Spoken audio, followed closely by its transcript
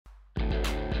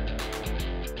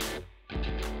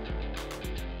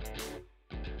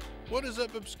What is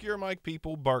up, obscure mic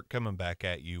people? Bart coming back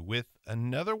at you with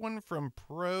another one from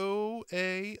ProAR,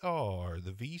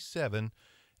 the V7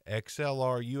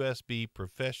 XLR USB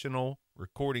professional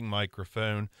recording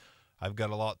microphone. I've got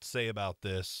a lot to say about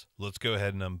this. Let's go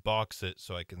ahead and unbox it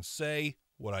so I can say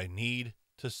what I need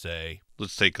to say.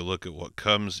 Let's take a look at what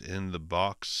comes in the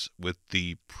box with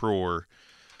the ProAR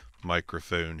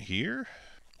microphone here.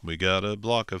 We got a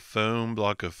block of foam,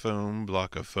 flock of flame,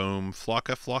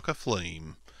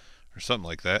 or something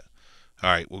like that. All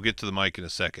right, we'll get to the mic in a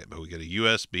second, but we got a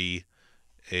USB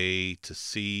A to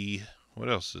C. What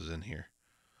else is in here?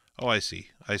 Oh, I see.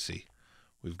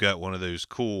 We've got one of those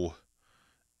cool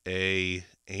A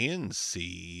and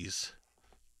C's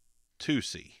to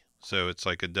C. So it's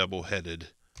like a double-headed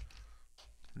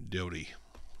dildy.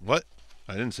 What?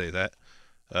 I didn't say that.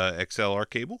 XLR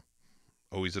cable.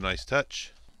 Always a nice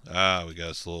touch. We got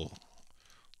this little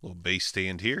bass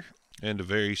stand here. And a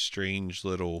very strange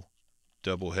little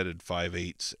double-headed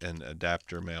 5/8 and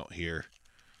adapter mount here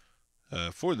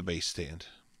for the bass stand.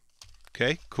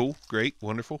 Okay, cool, great,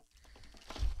 wonderful.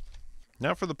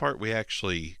 Now for the part we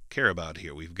actually care about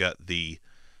here. We've got the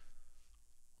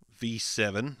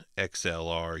V7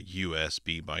 XLR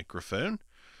USB microphone.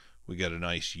 We got a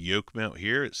nice yoke mount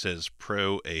here. It says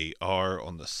ProAR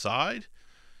on the side.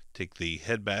 Take the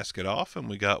head basket off, and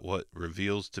we got what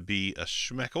reveals to be a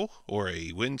schmeckle, or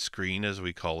a windscreen as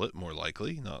we call it, more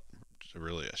likely. Not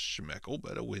really a schmeckle,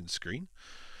 but a windscreen.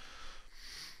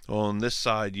 On this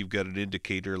side, you've got an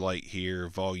indicator light here,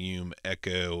 volume,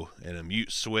 echo, and a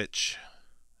mute switch.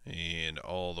 And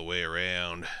all the way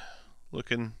around,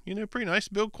 looking, pretty nice.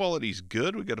 Build quality's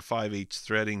good. We got a 5/8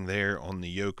 threading there on the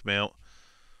yoke mount.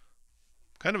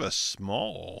 Kind of a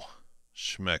small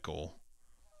schmeckle.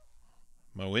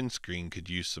 My windscreen could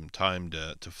use some time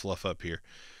to fluff up here.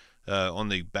 On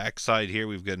the back side here,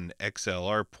 we've got an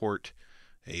XLR port,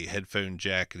 a headphone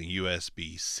jack, and a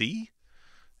USB-C.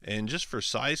 And just for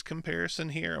size comparison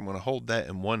here, I'm going to hold that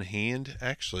in one hand.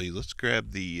 Actually, let's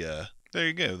grab the, there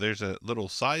you go. There's a little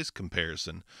size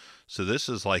comparison. So this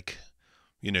is like,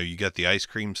 you got the ice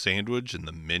cream sandwich and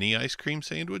the mini ice cream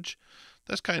sandwich.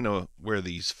 That's kind of where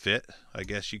these fit, I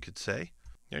guess you could say.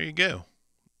 There you go.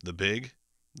 The big,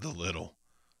 the little.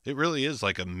 It really is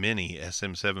like a mini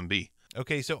SM7B.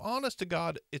 Okay, so honest to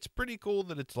God, it's pretty cool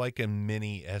that it's like a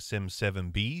mini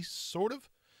SM7B, sort of.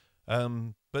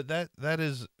 But that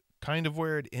is kind of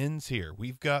where it ends here.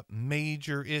 We've got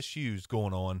major issues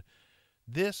going on.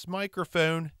 This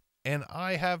microphone, and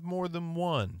I have more than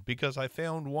one because I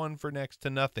found one for next to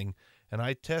nothing, and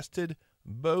I tested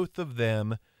both of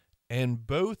them, and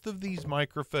both of these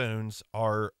microphones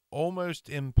are almost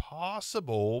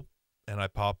impossible, and I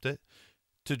popped it,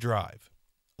 to drive.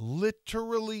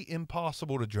 Literally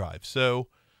impossible to drive. So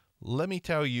let me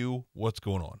tell you what's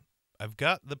going on. I've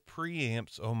got the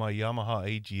preamps on my Yamaha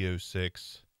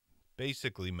AG06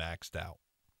 basically maxed out.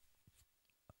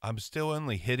 I'm still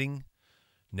only hitting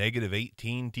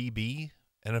 -18 dB,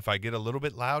 and if I get a little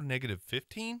bit loud,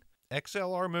 -15.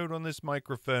 XLR mode on this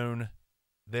microphone,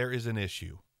 there is an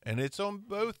issue, and it's on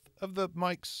both of the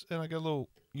mics, and I got a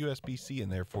little USB-C in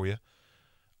there for you.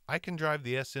 I can drive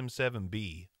the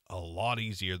SM7B a lot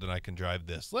easier than I can drive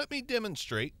this. Let me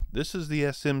demonstrate. This is the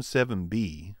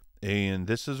SM7B, and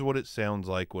this is what it sounds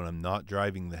like when I'm not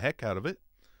driving the heck out of it,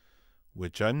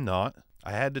 which I'm not.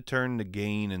 I had to turn the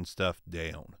gain and stuff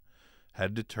down.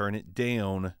 Had to turn it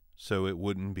down so it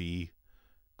wouldn't be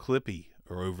clippy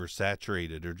or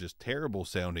oversaturated or just terrible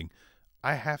sounding.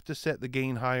 I have to set the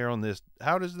gain higher on this.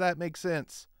 How does that make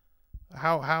sense?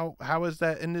 How is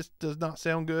that? And this does not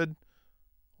sound good.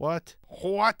 What?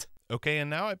 Okay, and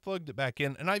now I plugged it back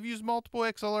in, and I've used multiple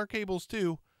XLR cables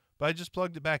too, but I just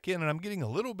plugged it back in, and I'm getting a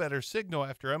little better signal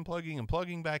after unplugging and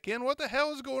plugging back in. What the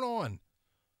hell is going on?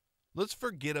 Let's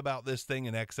forget about this thing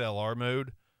in XLR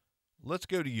mode. Let's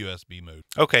go to USB mode.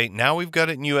 Okay, now we've got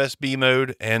it in USB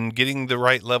mode, and getting the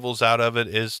right levels out of it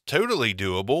is totally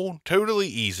doable, totally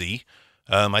easy.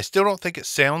 I still don't think it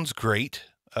sounds great.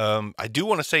 I do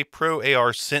want to say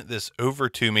ProAR sent this over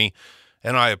to me,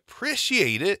 and I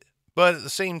appreciate it, but at the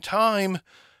same time,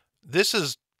 this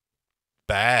is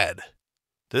bad.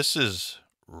 This is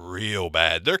real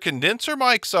bad. Their condenser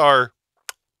mics are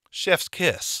chef's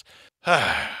kiss.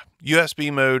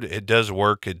 USB mode, it does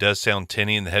work. It does sound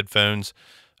tinny in the headphones.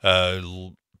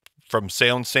 From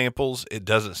sound samples, it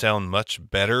doesn't sound much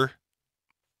better.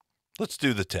 Let's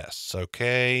do the tests.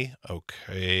 Okay.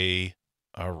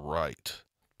 All right.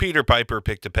 Peter Piper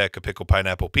picked a peck of pickled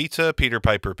pineapple pizza. Peter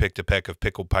Piper picked a peck of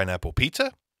pickled pineapple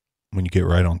pizza. When you get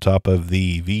right on top of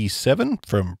the V7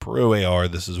 from ProAR,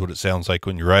 this is what it sounds like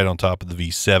when you're right on top of the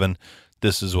V7.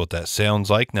 This is what that sounds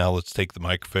like. Now let's take the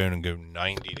microphone and go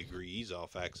 90 degrees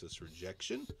off axis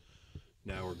rejection.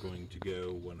 Now we're going to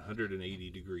go 180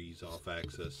 degrees off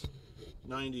axis,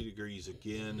 90 degrees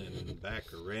again, and back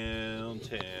around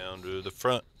town to the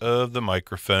front of the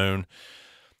microphone.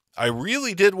 I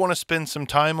really did want to spend some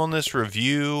time on this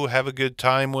review, have a good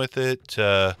time with it,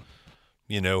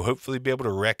 hopefully be able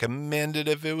to recommend it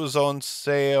if it was on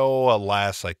sale.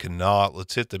 Alas, I cannot.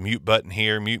 Let's hit the mute button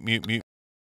here. Mute.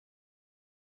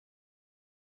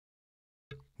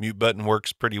 Mute button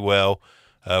works pretty well.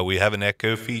 We have an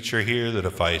echo feature here that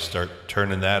if I start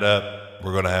turning that up,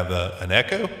 we're going to have an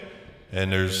echo.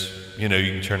 And there's, you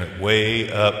can turn it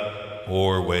way up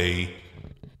or way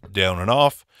down and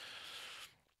off.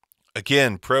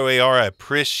 Again, ProAR, I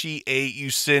appreciate you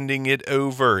sending it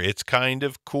over. It's kind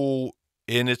of cool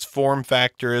in its form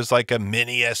factor as like a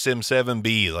mini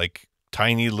SM7B, like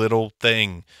tiny little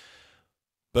thing.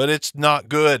 But it's not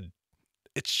good.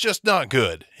 It's just not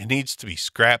good. It needs to be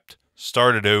scrapped,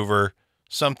 started over.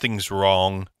 Something's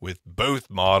wrong with both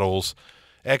models.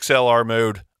 XLR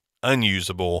mode,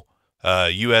 unusable.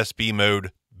 USB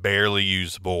mode, barely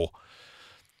usable.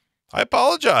 I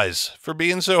apologize for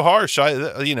being so harsh.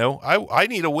 I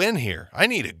need a win here. I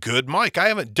need a good mic. I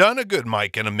haven't done a good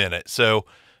mic in a minute. So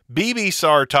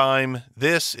BBSAR time.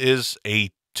 This is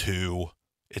a 2.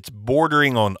 It's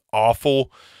bordering on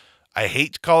awful. I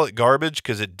hate to call it garbage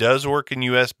because it does work in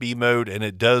USB mode and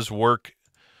it does work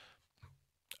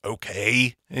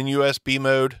okay in USB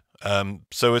mode.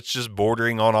 So it's just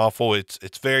bordering on awful.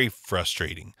 It's very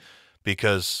frustrating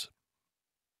because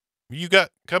you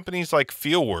got companies like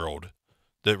Feel World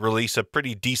that release a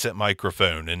pretty decent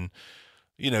microphone, and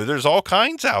there's all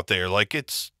kinds out there. Like,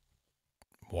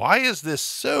 why is this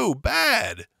so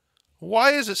bad?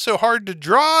 Why is it so hard to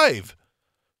drive?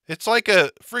 It's like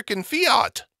a freaking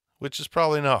Fiat, which is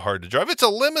probably not hard to drive. It's a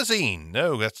limousine.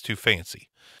 No, that's too fancy.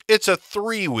 It's a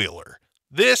 3-wheeler.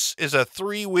 This is a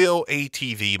 3-wheel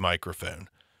ATV microphone.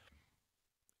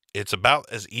 It's about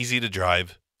as easy to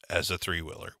drive as a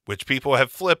 3-wheeler, which people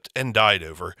have flipped and died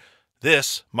over.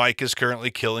 This mic is currently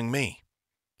killing me,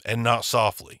 and not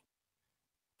softly.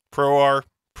 ProAR,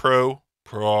 ProAR.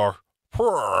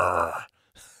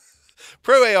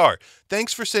 ProAR,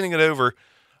 thanks for sending it over.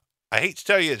 I hate to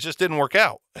tell you, it just didn't work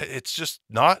out. It's just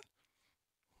not.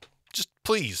 Just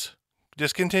please,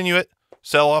 discontinue it,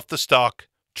 sell off the stock,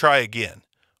 try again.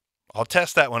 I'll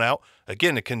test that one out.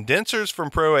 Again, the condensers from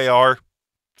ProAR,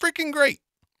 freaking great.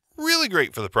 Really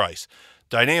great for the price.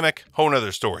 Dynamic, whole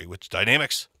nother story, which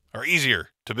dynamics are easier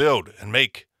to build and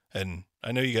make. And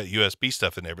I know you got USB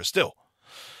stuff in there, but still.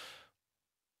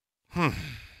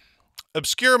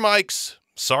 Obscure mics,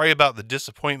 sorry about the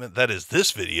disappointment that is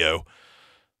this video.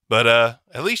 But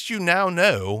at least you now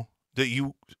know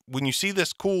that when you see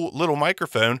this cool little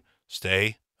microphone,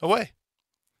 stay away.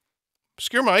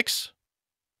 Obscure mics.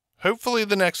 Hopefully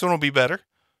the next one will be better.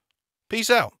 Peace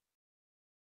out.